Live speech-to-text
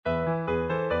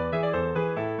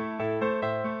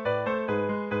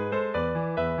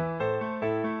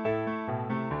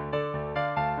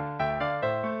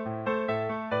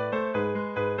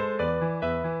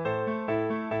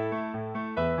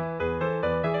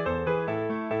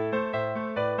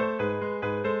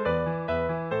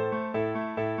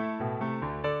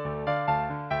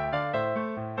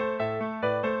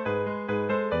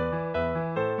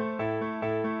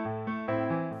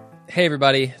Hey,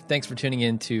 everybody. Thanks for tuning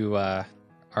in to our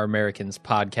Americans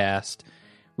podcast.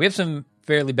 We have some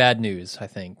fairly bad news, I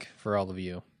think, for all of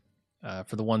you,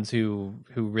 for the ones who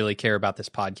really care about this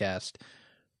podcast.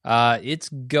 It's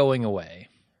going away.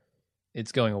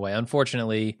 It's going away.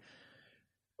 Unfortunately,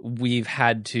 we've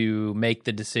had to make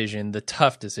the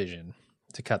tough decision,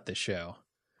 to cut this show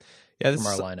from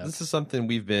our lineup. This is something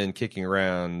we've been kicking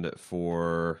around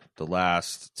for the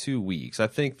last 2 weeks. I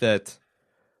think that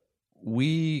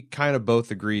we kind of both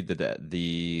agreed that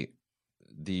the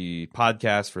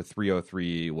podcast for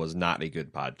 303 was not a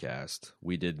good podcast.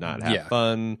 We did not have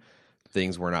fun.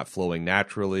 Things were not flowing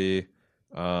naturally.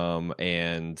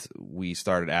 And we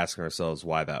started asking ourselves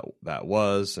why that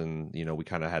was. And, you know, we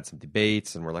kind of had some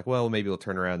debates and we're like, well, maybe we'll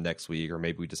turn around next week, or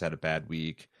maybe we just had a bad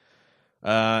week.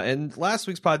 And last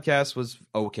week's podcast was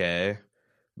okay,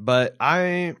 but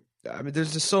I mean,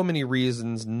 there's just so many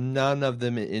reasons. None of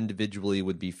them individually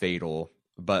would be fatal,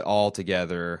 but all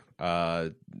together,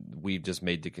 we've just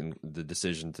made the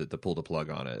decision to pull the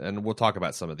plug on it. And we'll talk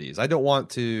about some of these. I don't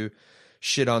want to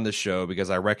shit on the show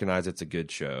because I recognize it's a good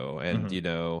show. And, you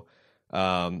know,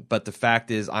 but the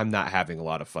fact is I'm not having a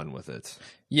lot of fun with it.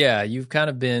 Yeah, you've kind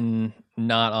of been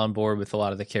not on board with a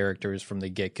lot of the characters from the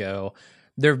get-go.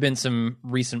 There have been some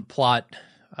recent plot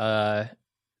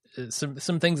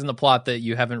some things in the plot that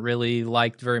you haven't really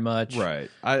liked very much.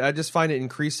 Right. I just find it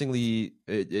increasingly,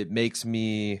 it makes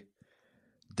me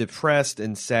depressed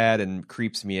and sad and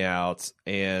creeps me out,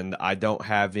 and I don't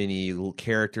have any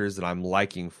characters that I'm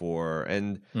liking for.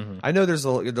 And I know there's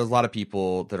a lot of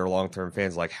people that are long-term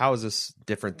fans like, how is this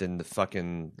different than the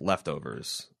fucking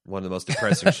Leftovers? One of the most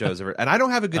depressing shows ever. And I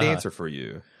don't have a good answer for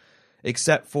you,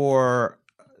 except for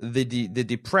the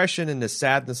depression and the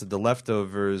sadness of the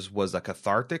Leftovers was a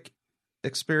cathartic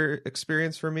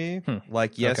experience for me.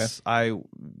 Like, yes, okay,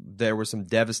 there was some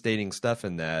devastating stuff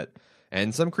in that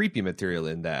and some creepy material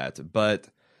in that, but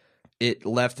it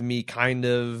left me kind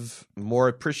of more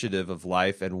appreciative of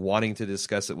life and wanting to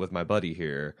discuss it with my buddy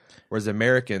here. Whereas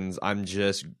Americans, I'm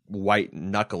just white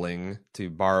knuckling, to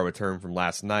borrow a term from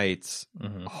last night's,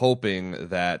 hoping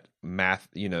that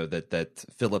that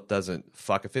Philip doesn't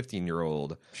fuck a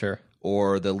 15-year-old. Sure.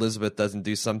 Or that Elizabeth doesn't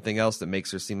do something else that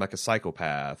makes her seem like a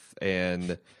psychopath.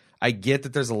 And I get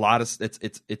that there's a lot of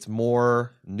it's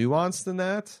more nuanced than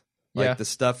that. Like the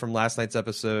stuff from last night's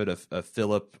episode of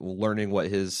Philip learning what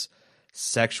his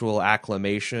sexual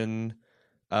acclimation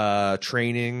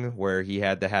training, where he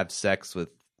had to have sex with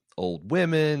old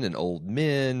women and old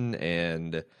men,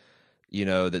 and you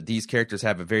know that these characters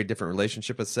have a very different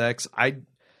relationship with sex.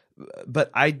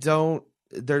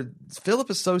 Philip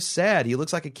is so sad. He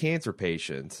looks like a cancer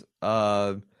patient.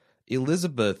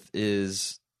 Elizabeth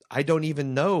is, I don't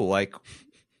even know like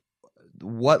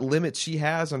what limits she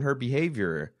has on her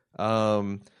behavior.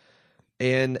 And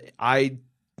I'm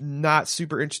not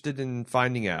super interested in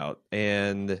finding out.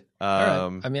 And all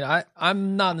right. I mean,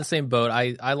 I'm not in the same boat.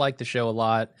 I like the show a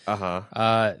lot.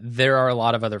 There are a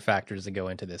lot of other factors that go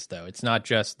into this, though. It's not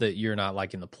just that you're not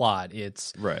liking the plot.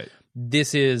 It's right.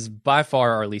 This is by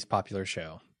far our least popular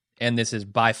show, and this is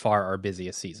by far our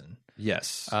busiest season.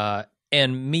 Yes.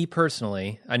 And me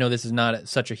personally, I know this is not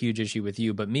such a huge issue with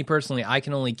you, but me personally, I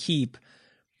can only keep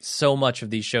so much of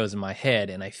these shows in my head,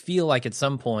 and I feel like at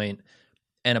some point,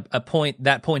 and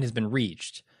that point has been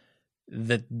reached,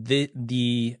 that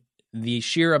the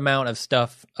sheer amount of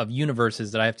stuff, of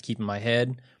universes that I have to keep in my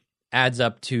head adds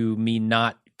up to me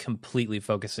not completely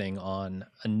focusing on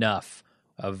enough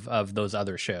of those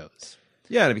other shows.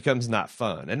 Yeah, and it becomes not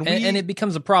fun. And it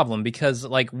becomes a problem because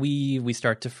like we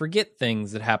start to forget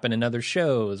things that happen in other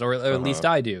shows, or at least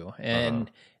I do.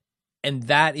 And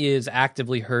that is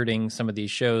actively hurting some of these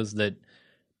shows that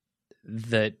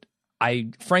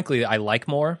I frankly like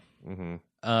more.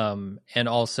 And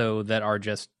also that are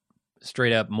just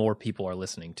straight up more people are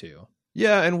listening to.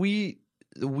 Yeah, and we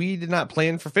did not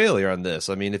plan for failure on this.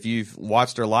 I mean, if you've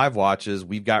watched our live watches,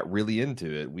 we've got really into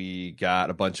it. We got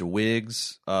a bunch of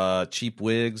wigs, cheap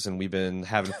wigs, and we've been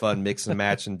having fun mixing and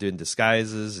matching, doing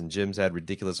disguises, and Jim's had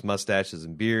ridiculous mustaches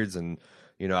and beards, and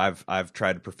you know, I've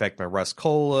tried to perfect my Russ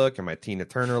Cole look and my Tina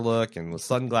Turner look and with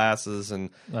sunglasses, and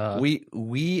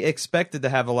we expected to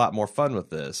have a lot more fun with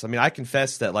this. I mean, I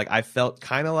confess that like I felt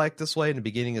kind of like this way in the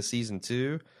beginning of season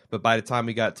 2, but by the time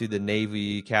we got to the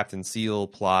Navy Captain Seal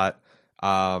plot,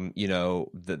 you know,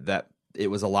 that it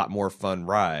was a lot more fun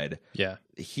ride. Yeah.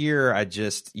 Here, I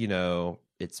just, you know,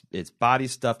 it's body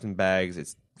stuffed in bags.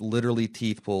 It's literally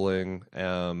teeth pulling.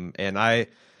 And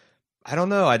I don't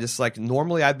know. I just like,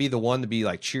 normally I'd be the one to be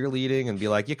like cheerleading and be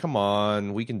like, yeah, come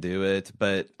on, we can do it.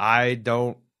 But I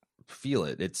don't feel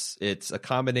it. It's a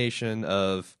combination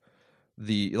of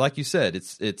like you said,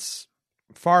 it's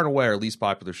far and away our least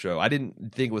popular show. I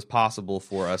didn't think it was possible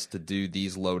for us to do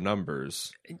these low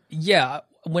numbers. Yeah,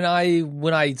 when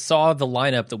I saw the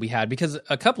lineup that we had, because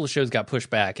a couple of shows got pushed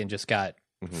back and just got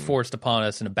forced upon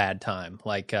us in a bad time.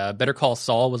 Like Better Call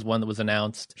Saul was one that was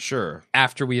announced Sure.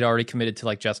 after we had already committed to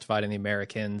like Justified and the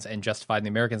Americans, and Justified and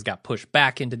the Americans got pushed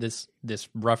back into this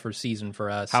rougher season for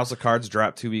us. House of Cards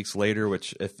dropped 2 weeks later,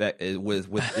 which is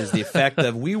the effect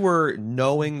of we were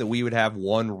knowing that we would have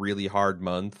one really hard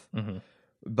month.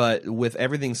 But with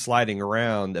everything sliding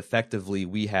around, effectively,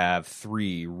 we have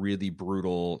 3 really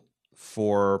brutal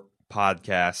 4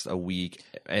 podcasts a week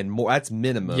and more. That's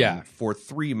minimum for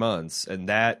 3 months. And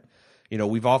that,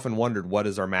 we've often wondered what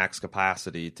is our max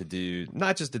capacity to do,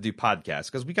 not just to do podcasts,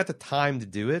 because we got the time to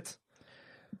do it.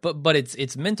 But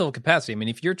it's mental capacity. I mean,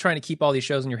 if you're trying to keep all these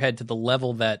shows in your head to the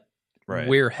level that Right.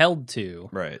 we're held to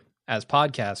Right. as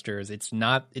podcasters, it's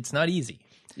not easy.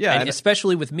 Yeah. And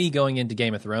especially with me going into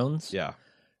Game of Thrones. Yeah.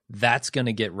 That's going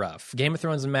to get rough. Game of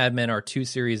Thrones and Mad Men are 2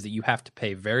 series that you have to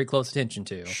pay very close attention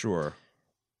to. Sure.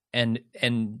 And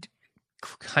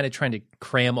kind of trying to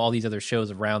cram all these other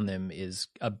shows around them is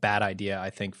a bad idea, I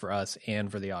think, for us and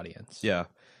for the audience. Yeah.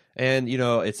 And,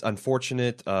 it's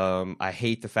unfortunate. I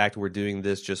hate the fact that we're doing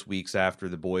this just weeks after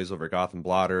the boys over at Gotham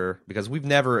Blotter, because we've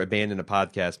never abandoned a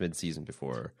podcast mid-season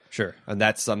before. Sure. And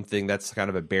that's kind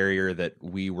of a barrier that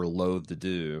we were loath to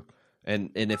do.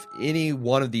 And if any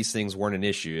one of these things weren't an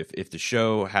issue, if the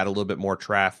show had a little bit more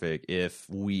traffic, if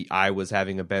I was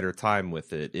having a better time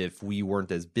with it, if we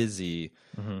weren't as busy,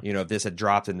 if this had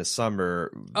dropped in the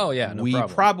summer, we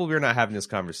probably are not having this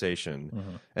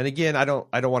conversation. And again, I don't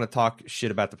want to talk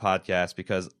shit about the podcast,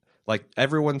 because like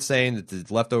everyone's saying that the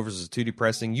Leftovers is too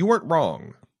depressing. You weren't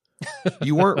wrong.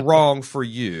 You weren't wrong for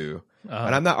you.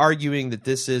 And I'm not arguing that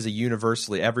this is a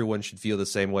universally everyone should feel the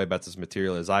same way about this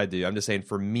material as I do. I'm just saying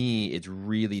for me, it's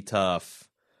really tough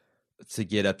to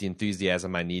get up the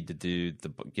enthusiasm I need to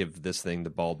give this thing the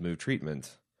bald move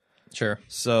treatment. Sure.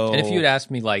 So, and if you had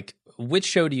asked me, like, which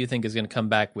show do you think is going to come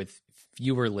back with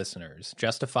fewer listeners,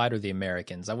 Justified or The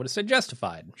Americans, I would have said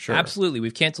Justified. Sure. Absolutely.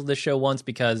 We've canceled this show once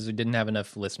because we didn't have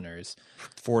enough listeners.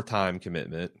 4-time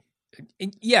commitment.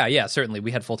 Yeah, certainly. We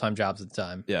had full-time jobs at the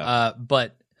time. Yeah.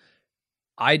 But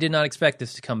I did not expect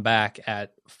this to come back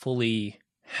at fully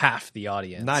half the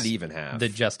audience. Not even half.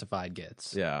 That Justified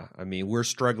gets. Yeah. I mean, we're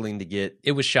struggling to get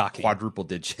it was shocking. Quadruple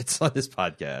digits on this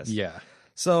podcast. Yeah.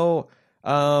 So,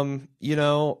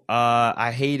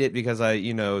 I hate it because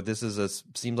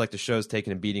seems like the show's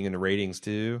taking a beating in the ratings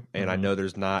too. And I know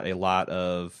there's not a lot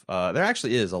of, there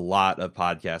actually is a lot of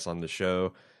podcasts on the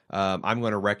show. I'm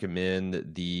going to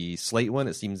recommend the Slate one.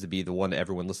 It seems to be the one that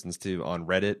everyone listens to on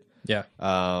Reddit. Yeah.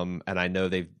 And I know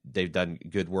they've done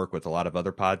good work with a lot of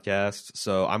other podcasts.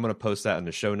 So I'm going to post that in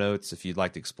the show notes if you'd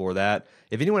like to explore that.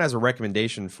 If anyone has a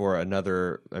recommendation for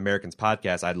another Americans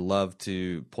podcast, I'd love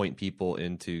to point people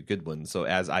into good ones. So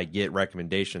as I get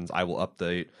recommendations, I will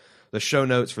update the show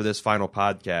notes for this final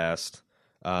podcast.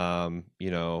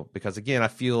 Because again, I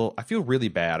feel really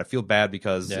bad. I feel bad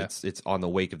because it's on the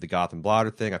wake of the Gotham Blotter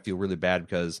thing. I feel really bad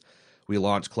because we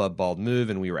launched Club Bald Move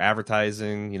and we were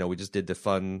advertising. We just did the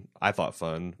fun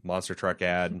monster truck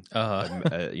ad,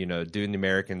 doing the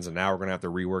Americans, and now we're gonna have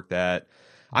to rework that.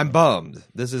 I'm bummed.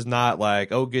 This is not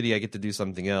like, oh goody, I get to do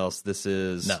something else. This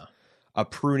is a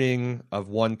pruning of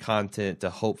one content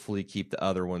to hopefully keep the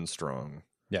other one strong.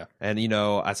 Yeah. And,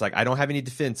 it's like, I don't have any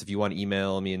defense if you want to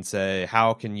email me and say,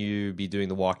 how can you be doing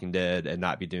The Walking Dead and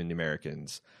not be doing The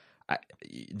Americans?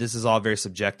 This is all a very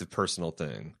subjective, personal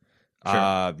thing.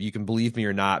 Sure. You can believe me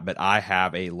or not, but I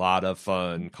have a lot of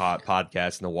fun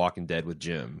podcasting The Walking Dead with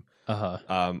Jim.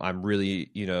 I'm really,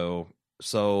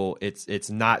 so it's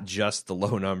not just the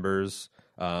low numbers,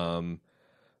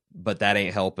 but that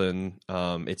ain't helping.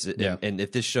 And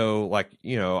if this show,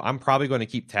 I'm probably going to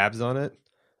keep tabs on it.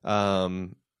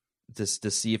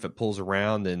 To see if it pulls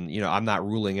around, and I'm not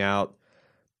ruling out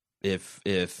if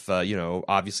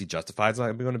obviously Justified's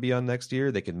not going to be on next year.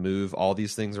 They can move all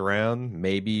these things around.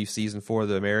 Maybe season 4 of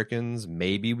The Americans,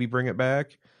 maybe we bring it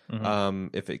back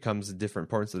if it comes to different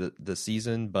parts of the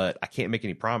season, but I can't make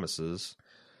any promises.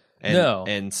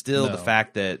 And still the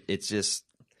fact that it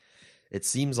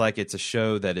seems like it's a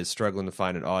show that is struggling to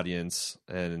find an audience,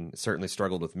 and certainly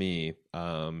struggled with me.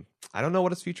 I don't know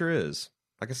what its future is.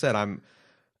 Like I said, I'm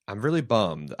really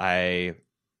bummed.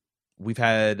 We've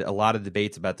had a lot of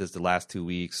debates about this the last 2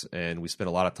 weeks, and we spent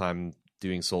a lot of time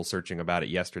doing soul searching about it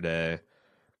yesterday.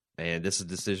 And this is a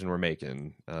decision we're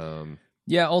making.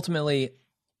 Ultimately,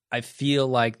 I feel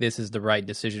like this is the right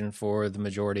decision for the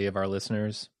majority of our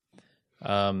listeners.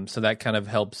 So that kind of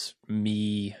helps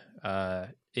me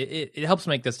it helps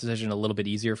make this decision a little bit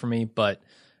easier for me. But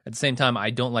at the same time, I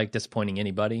don't like disappointing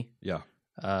anybody. Yeah.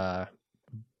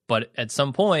 But at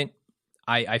some point,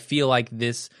 I feel like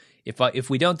this, if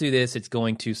we don't do this, it's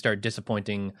going to start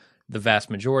disappointing the vast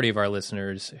majority of our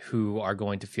listeners who are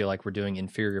going to feel like we're doing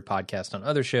inferior podcasts on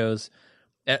other shows.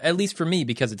 At least for me,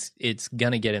 because it's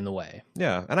gonna get in the way.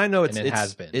 Yeah, and I know it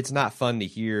has been. It's not fun to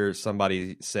hear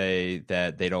somebody say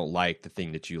that they don't like the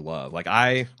thing that you love. Like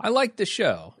I like the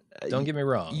show. Don't get me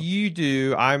wrong. You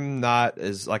do. I'm not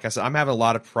as, like I said, I'm having a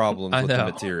lot of problems with the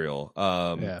material.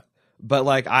 Yeah. But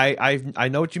like I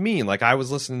know what you mean. Like I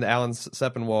was listening to Alan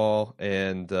Sepinwall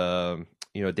and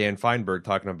Dan Feinberg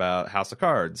talking about House of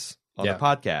Cards on the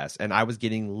podcast, and I was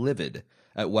getting livid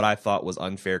at what I thought was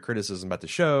unfair criticism about the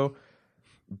show.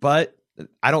 But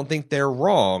I don't think they're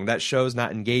wrong. That show's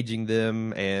not engaging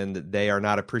them, and they are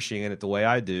not appreciating it the way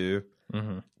I do.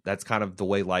 Mm-hmm. That's kind of the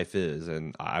way life is,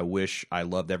 and I wish I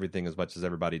loved everything as much as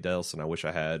everybody else, and I wish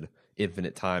I had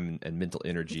infinite time and mental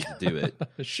energy to do it.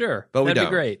 Sure, but that'd be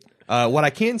great. What I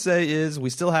can say is we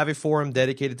still have a forum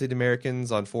dedicated to the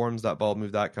Americans on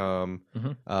forums.baldmove.com.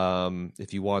 Mm-hmm.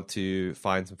 If you want to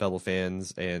find some fellow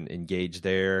fans and engage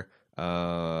there.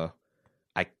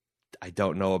 I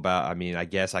don't know about, I mean, I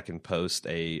guess I can post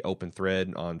a open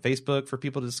thread on Facebook for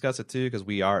people to discuss it too, because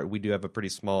we do have a pretty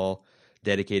small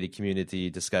dedicated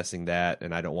community discussing that,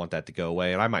 and I don't want that to go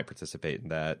away, and I might participate in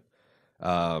that.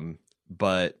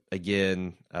 But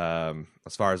again,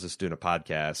 as far as us doing a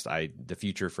podcast, the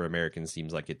future for Americans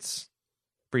seems like it's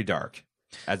pretty dark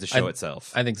as the show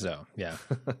itself. I think so, yeah.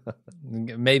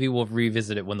 Maybe we'll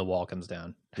revisit it when the wall comes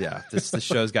down. Yeah, this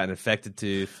show's got an infected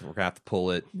tooth. We're gonna have to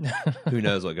pull it. Who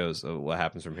knows what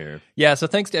happens from here? Yeah. So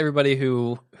thanks to everybody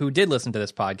who did listen to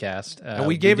this podcast. And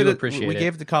we gave it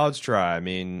the college try. I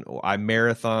mean, I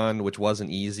marathoned, which wasn't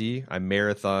easy. I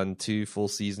marathoned 2 full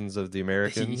seasons of The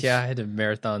Americans. Yeah, I had to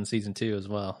marathon season 2 as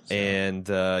well. So. And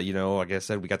like I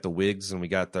said, we got the wigs and we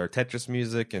got our Tetris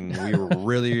music, and we were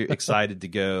really excited to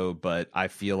go. But I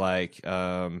feel like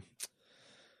I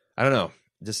don't know,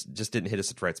 just didn't hit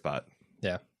us at the right spot.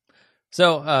 Yeah.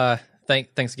 So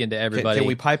thanks again to everybody. Can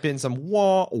we pipe in some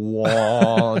wah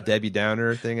wah Debbie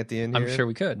Downer thing at the end here? I'm sure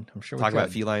we could. Talk about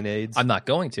feline AIDS. I'm not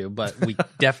going to, but we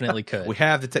definitely could. We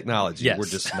have the technology. Yes. We're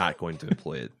just not going to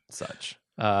employ it such.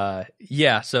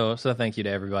 Yeah. So thank you to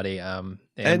everybody.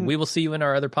 And we will see you in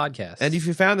our other podcasts. And if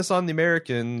you found us on The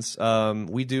Americans,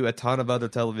 we do a ton of other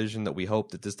television that we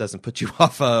hope that this doesn't put you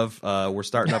off of. We're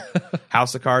starting up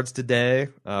House of Cards today.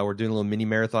 We're doing a little mini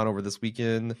marathon over this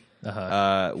weekend.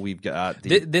 We've got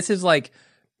this is like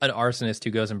an arsonist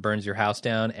who goes and burns your house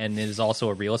down and is also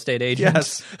a real estate agent.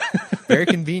 Yes. Very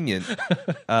convenient.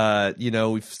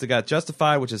 We've still got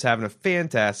Justified, which is having a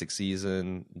fantastic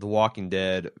season. The Walking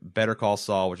Dead, Better Call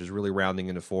Saul, which is really rounding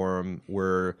into form.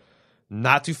 We're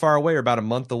not too far away, or about a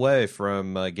month away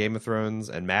from Game of Thrones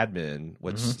and Mad Men,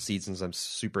 which seasons I'm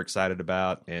super excited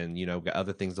about. And, we've got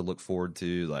other things to look forward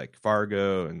to, like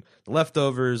Fargo and The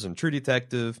Leftovers and True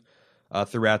Detective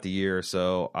throughout the year.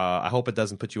 So I hope it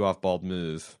doesn't put you off Bald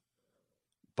Move.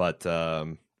 But,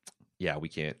 yeah, we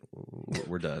can't.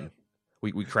 We're done.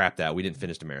 We crapped out. We didn't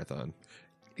finish the marathon.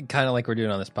 Kind of like we're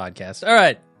doing on this podcast. All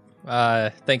right.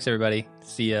 Thanks, everybody.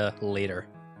 See ya later.